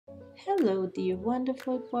Hello, dear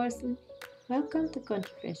wonderful person. Welcome to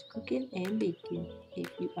Country Fresh Cooking and Baking. If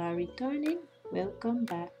you are returning, welcome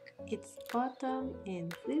back. It's autumn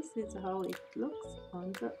and this is how it looks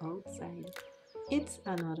on the outside. It's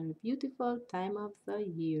another beautiful time of the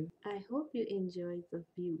year. I hope you enjoy the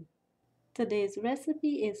view. Today's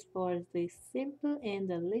recipe is for this simple and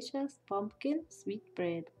delicious pumpkin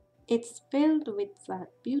sweetbread. It's filled with that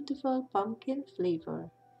beautiful pumpkin flavor.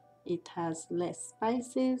 It has less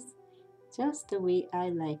spices, just the way I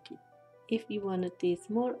like it. If you want to taste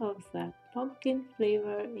more of that pumpkin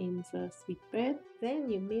flavor in the sweetbread, then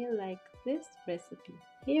you may like this recipe.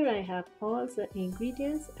 Here I have all the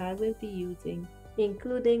ingredients I will be using,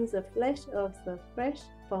 including the flesh of the fresh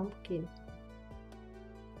pumpkin.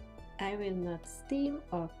 I will not steam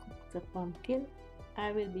or cook the pumpkin.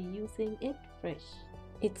 I will be using it fresh.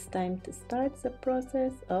 It's time to start the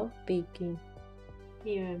process of baking.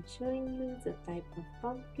 Here I'm showing you the type of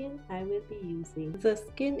pumpkin I will be using. The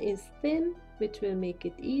skin is thin, which will make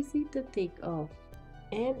it easy to take off.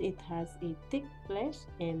 And it has a thick flesh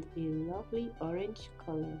and a lovely orange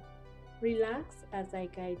color. Relax as I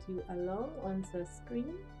guide you along on the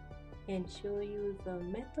screen and show you the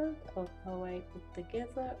method of how I put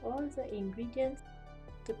together all the ingredients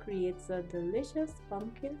to create the delicious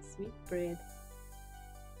pumpkin sweetbread.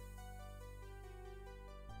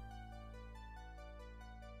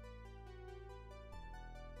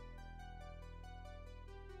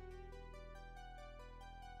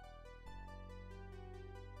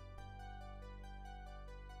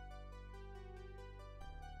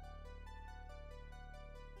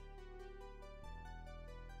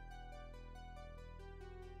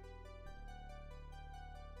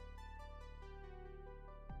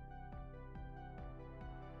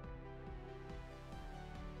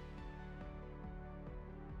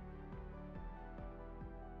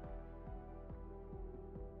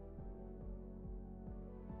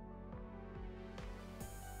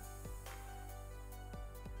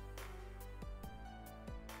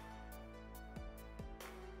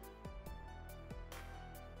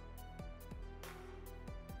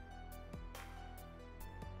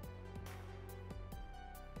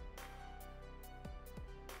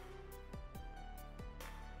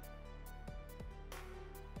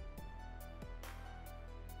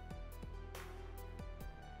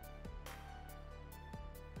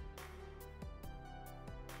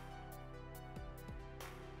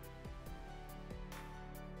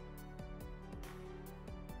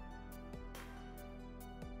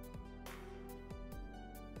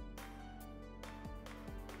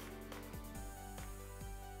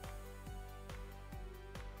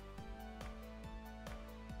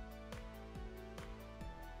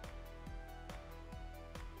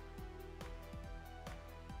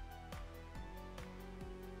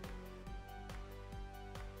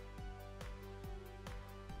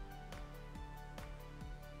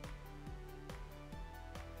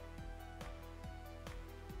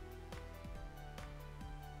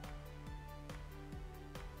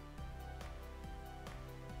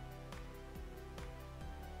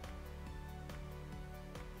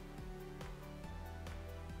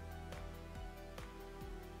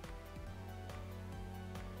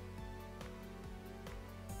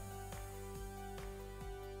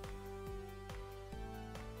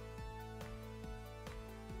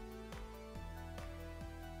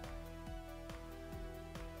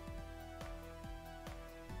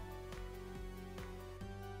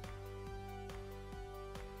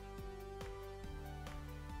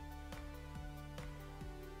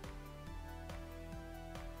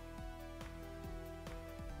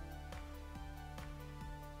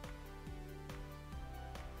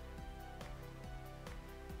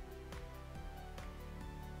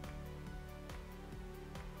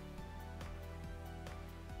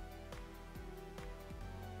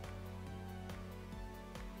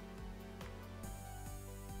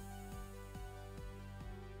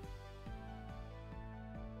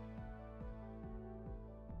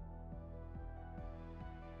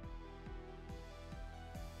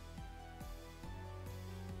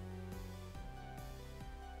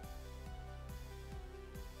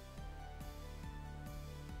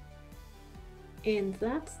 And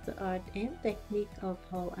that's the art and technique of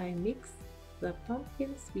how I mix the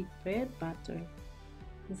pumpkin sweetbread batter.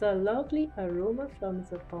 The lovely aroma from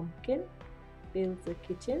the pumpkin fills the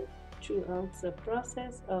kitchen throughout the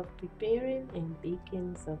process of preparing and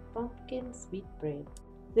baking the pumpkin sweetbread.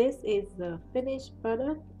 This is the finished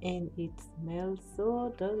product and it smells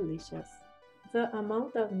so delicious. The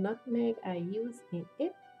amount of nutmeg I used in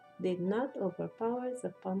it did not overpower the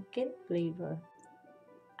pumpkin flavor.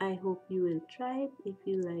 I hope you will try it if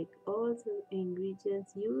you like all the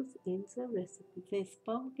ingredients used in the recipe. This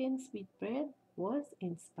pumpkin sweetbread was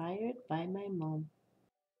inspired by my mom.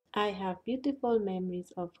 I have beautiful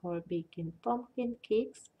memories of her baking pumpkin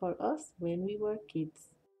cakes for us when we were kids.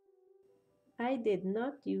 I did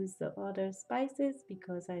not use the other spices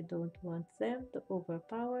because I don't want them to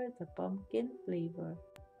overpower the pumpkin flavor.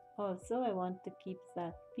 Also, I want to keep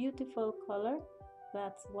that beautiful color.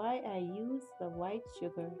 That's why I use the white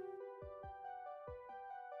sugar.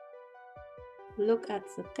 Look at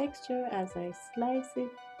the texture as I slice it.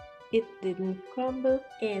 It didn't crumble,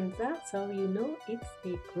 and that's how you know it's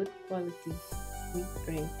a good quality sweet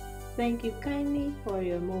bread. Thank you kindly for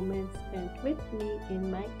your moments spent with me in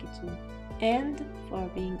my kitchen and for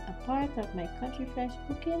being a part of my Country Fresh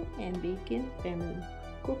cooking and baking family.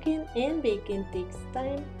 Cooking and baking takes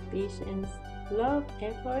time, patience, love,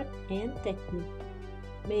 effort, and technique.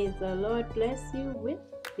 May the Lord bless you with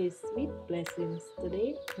His sweet blessings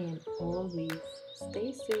today and always.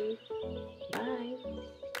 Stay safe.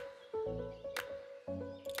 Bye.